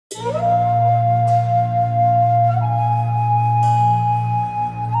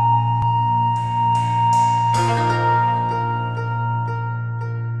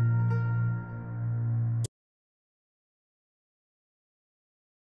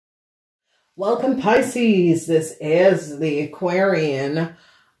Welcome, Pisces. This is the Aquarian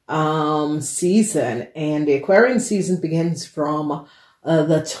season, and the Aquarian season begins from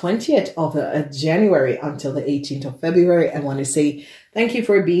the 20th of January until the 18th of February. I want to say thank you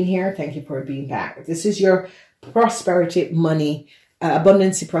for being here. Thank you for being back. This is your prosperity, money,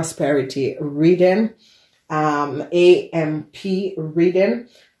 abundance, prosperity reading, AMP reading.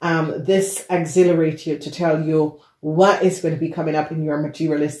 This auxiliates you to tell you what is going to be coming up in your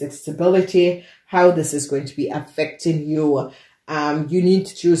materialistic stability, how this is going to be affecting you. You need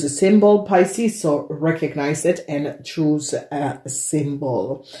to choose a symbol, Pisces, so recognize it and choose a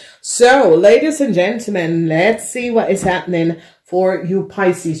symbol. So, ladies and gentlemen, let's see what is happening for you,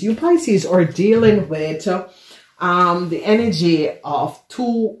 Pisces. You, Pisces, are dealing with the energy of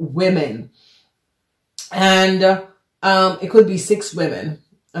two women. And it could be 6 women,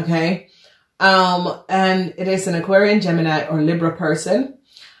 okay? And it is an Aquarian, Gemini, or Libra person.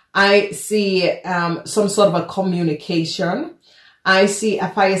 I see some sort of a communication. I see a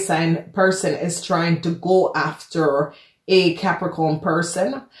fire sign person is trying to go after a Capricorn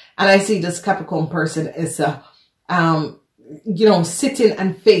person. And I see this Capricorn person is, sitting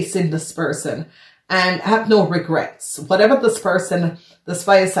and facing this person and have no regrets. Whatever this person, this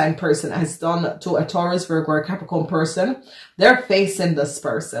fire sign person has done to a Taurus, Virgo, or Capricorn person, they're facing this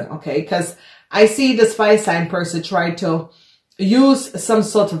person, okay? Because I see this fire sign person try to use some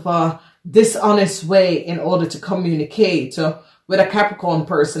sort of a dishonest way in order to communicate with a Capricorn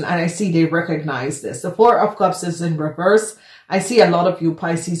person, and I see they recognize this. The 4 of Cups is in reverse. I see a lot of you,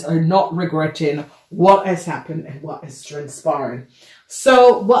 Pisces, are not regretting what has happened and what is transpiring.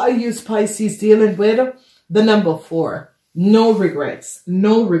 So what are you, Pisces, dealing with? The number 4. No regrets.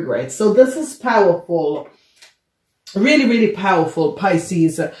 No regrets. So this is powerful. Really, really powerful,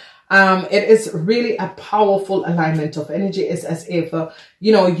 Pisces. It is really a powerful alignment of energy. It's as if,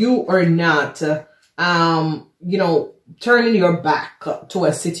 you are not, turning your back to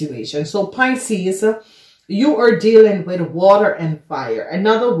a situation. So Pisces, you are dealing with water and fire.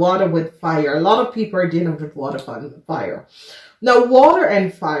 Another water with fire. A lot of people are dealing with water and fire. Now, water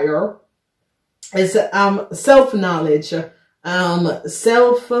and fire is self-knowledge,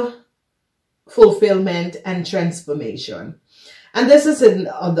 self-fulfillment, and transformation. And this is in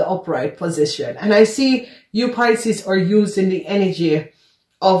the upright position. And I see you, Pisces, are using the energy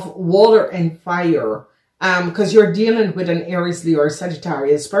of water and fire because you're dealing with an Aries, Leo, or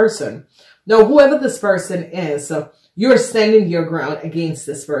Sagittarius person. Now, whoever this person is, you're standing your ground against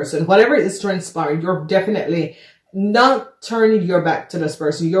this person. Whatever is transpiring, you're definitely not turning your back to this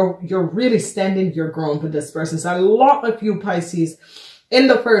person. You're really standing your ground with this person. So a lot of you, Pisces, in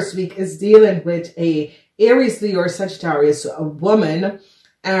the first week is dealing with a Aries, Leo, or Sagittarius, a woman,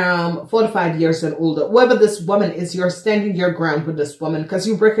 45 years and older. Whoever this woman is, you're standing your ground with this woman because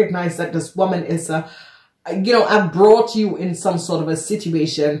you recognize that this woman is, have brought you in some sort of a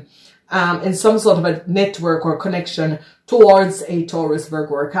situation, in some sort of a network or connection towards a Taurus,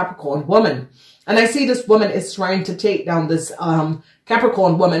 Virgo, or Capricorn woman. And I see this woman is trying to take down this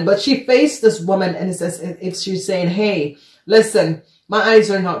Capricorn woman, but she faced this woman and it's as if she's saying, hey, listen, my eyes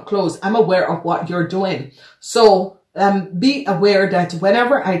are not closed. I'm aware of what you're doing. So be aware that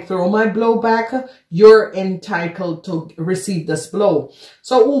whenever I throw my blow back, you're entitled to receive this blow.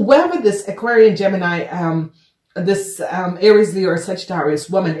 So whoever this Aquarian, Gemini, this Aries, Leo, or Sagittarius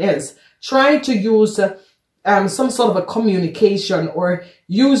woman is, trying to use some sort of a communication or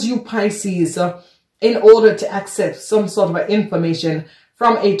use you, Pisces, in order to accept some sort of information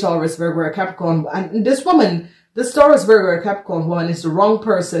from a Taurus, Virgo, or Capricorn. And this woman, this Taurus, Virgo, or Capricorn woman is the wrong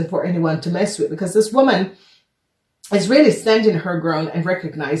person for anyone to mess with, because this woman is really standing her ground and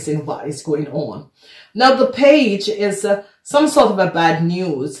recognizing what is going on. Now, the page is some sort of a bad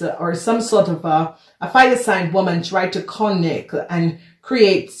news or some sort of a fire sign woman tried to connect and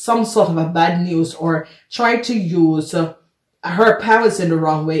create some sort of a bad news or try to use her powers in the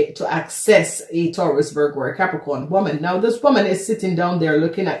wrong way to access a Taurus, Virgo, or Capricorn woman. Now, this woman is sitting down there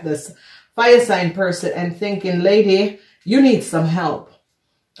looking at this fire sign person and thinking, lady, you need some help.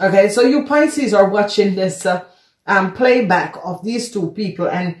 Okay, so you, Pisces, are watching this playback of these two people,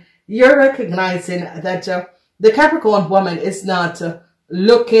 and you're recognizing that the Capricorn woman is not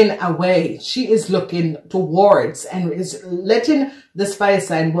looking away. She is looking towards and is letting this fire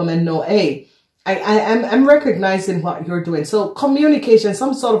sign woman know, hey, I'm recognizing what you're doing. So communication,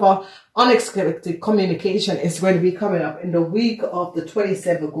 some sort of a unexpected communication is going to be coming up in the week of the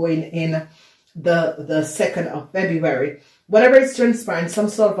 27th, going in the 2nd of February. Whatever is transpiring, some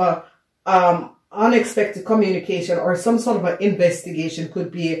sort of a unexpected communication or some sort of an investigation could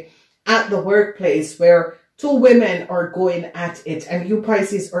be at the workplace where two women are going at it, and you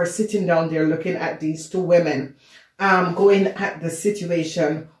Pisces are sitting down there looking at these two women going at the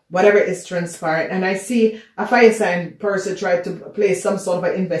situation, whatever is transpiring. And I see a fire sign person try to place some sort of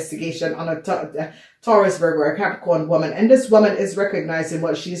an investigation on a Taurus, Virgo, or Capricorn woman, and this woman is recognizing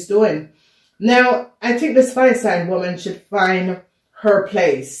what she's doing. Now, I think this fire sign woman should find her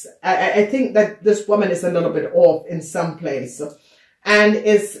place. I think that this woman is a little bit off in some place and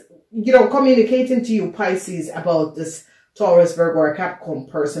is, you know, communicating to you Pisces about this Taurus, Virgo, or Capricorn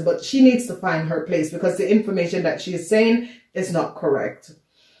person, but she needs to find her place because the information that she is saying is not correct.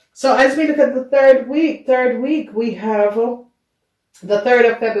 So as we look at the third week, we have the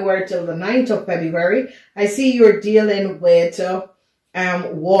 3rd of February till the 9th of February. I see you're dealing with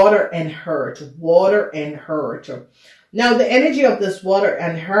water and hurt. Now, the energy of this water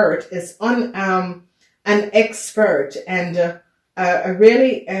and hurt is on an expert and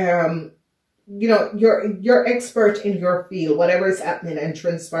really, you know, you're expert in your field, whatever is happening and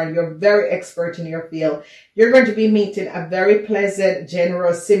transpiring. You're very expert in your field. You're going to be meeting a very pleasant,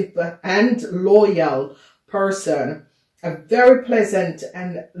 generous, simple, and loyal person. A very pleasant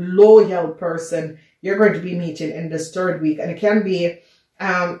and loyal person you're going to be meeting in this 3rd week. And it can be,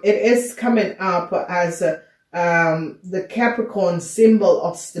 it is coming up as the Capricorn symbol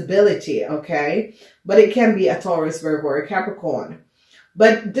of stability, okay? But it can be a Taurus, Virgo, or a Capricorn.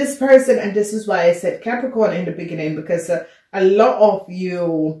 But this person, and this is why I said Capricorn in the beginning, because a lot of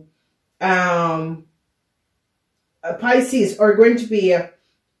you Pisces are going to be, you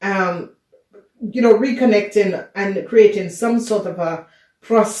know, reconnecting and creating some sort of a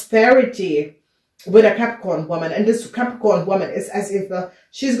prosperity with a Capricorn woman. And this Capricorn woman is as if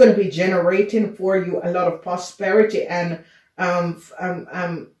she's going to be generating for you a lot of prosperity and,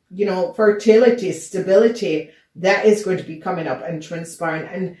 you know, fertility, stability that is going to be coming up and transpiring.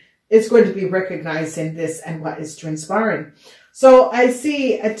 And it's going to be recognizing this and what is transpiring. So I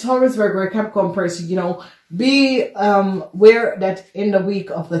see a Taurus, Virgo, or Capricorn person, you know, be aware that in the week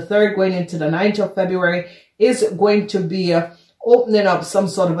of the 3rd going into the 9th of February is going to be opening up some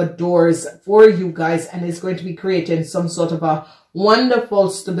sort of a doors for you guys, and it's going to be creating some sort of a wonderful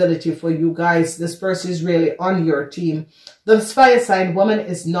stability for you guys. This person is really on your team. The fire sign woman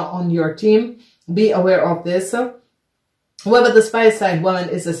is not on your team. Be aware of this. However, this fire sign woman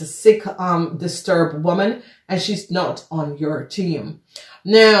is a sick, disturbed woman, and she's not on your team.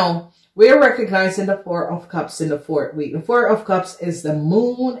 Now, we're recognizing the 4 of Cups in the 4th week. The 4 of Cups is the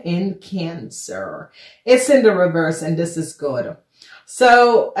moon in Cancer. It's in the reverse, and this is good.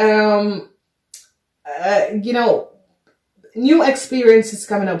 So, you know, new experiences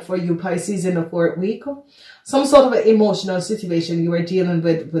coming up for you, Pisces, in the 4th week. Some sort of an emotional situation you are dealing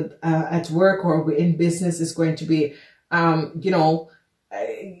with at work or in business is going to be, you know,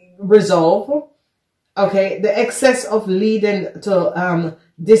 resolved. Okay, the excess of leading to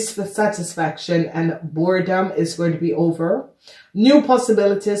dissatisfaction and boredom is going to be over. New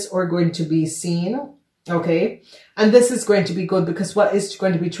possibilities are going to be seen. Okay, and this is going to be good because what is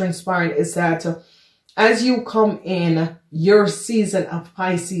going to be transpiring is that as you come in your season of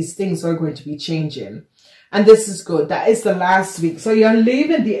Pisces, things are going to be changing. And this is good. That is the last week. So you're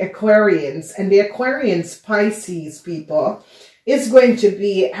leaving the Aquarians, and the Aquarians, Pisces people, is going to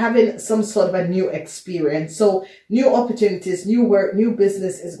be having some sort of a new experience. So new opportunities, new work, new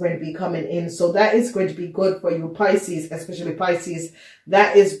business is going to be coming in. So that is going to be good for you, Pisces, especially Pisces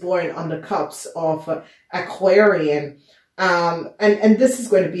that is born on the cups of Aquarian. And this is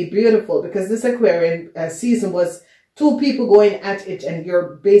going to be beautiful because this Aquarian season was 2 people going at it, and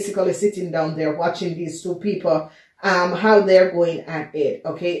you're basically sitting down there watching these 2 people, how they're going at it.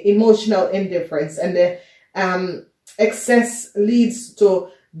 Okay, emotional indifference, and the excess leads to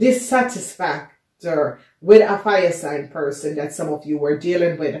dissatisfaction with a fire sign person that some of you were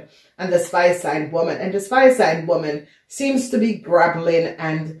dealing with, and this fire sign woman. And this fire sign woman seems to be grappling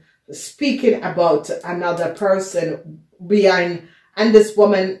and speaking about another person behind. And this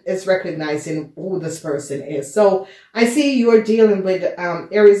woman is recognizing who this person is. So I see you're dealing with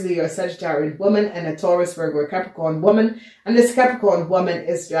Aries, Leo, Sagittarian woman and a Taurus, Virgo, Capricorn woman. And this Capricorn woman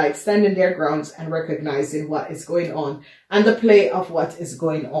is like standing their grounds and recognizing what is going on and the play of what is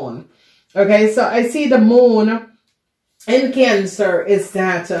going on. Okay, so I see the moon in Cancer is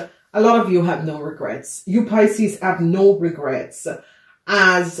that a lot of you have no regrets. You Pisces have no regrets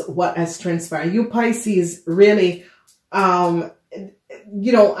as what has transpired. You Pisces really,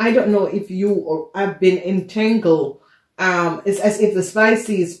 you know, I don't know if you have been entangled. It's as if the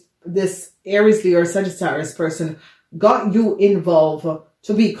Pisces, this Aries, Leo, or Sagittarius person got you involved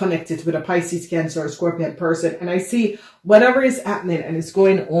to be connected with a Pisces, Cancer, or Scorpion person. And I see whatever is happening and is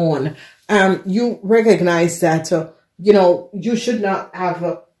going on, you recognize that, you know, you should not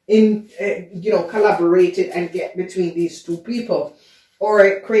have collaborated and get between these two people,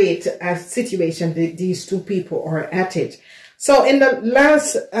 or create a situation that these two people are at it. So in the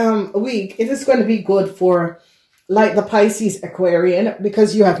last week, it is going to be good for like the Pisces Aquarian,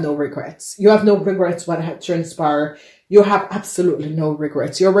 because you have no regrets. You have no regrets what had transpired. You have absolutely no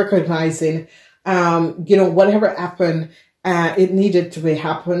regrets. You're recognizing, you know, whatever happened, it needed to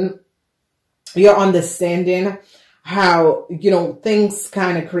happen. You're understanding how, you know, things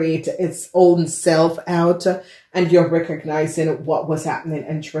kind of create its own self out, and you're recognizing what was happening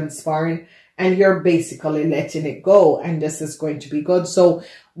and transpiring, and you're basically letting it go, and this is going to be good. So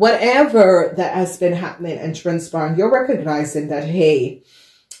whatever that has been happening and transpiring, you're recognizing that, hey,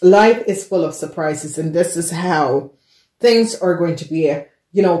 life is full of surprises, and this is how things are going to be,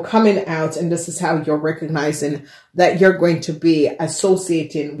 you know, coming out, and this is how you're recognizing that you're going to be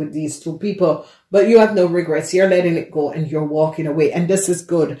associating with these two people, but you have no regrets. You're letting it go and you're walking away, and this is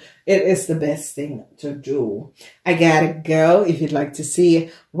good. It is the best thing to do. I gotta go. If you'd like to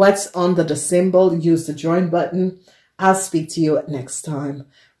see what's under the symbol, use the join button. I'll speak to you next time.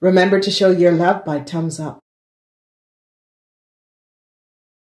 Remember to show your love by thumbs up.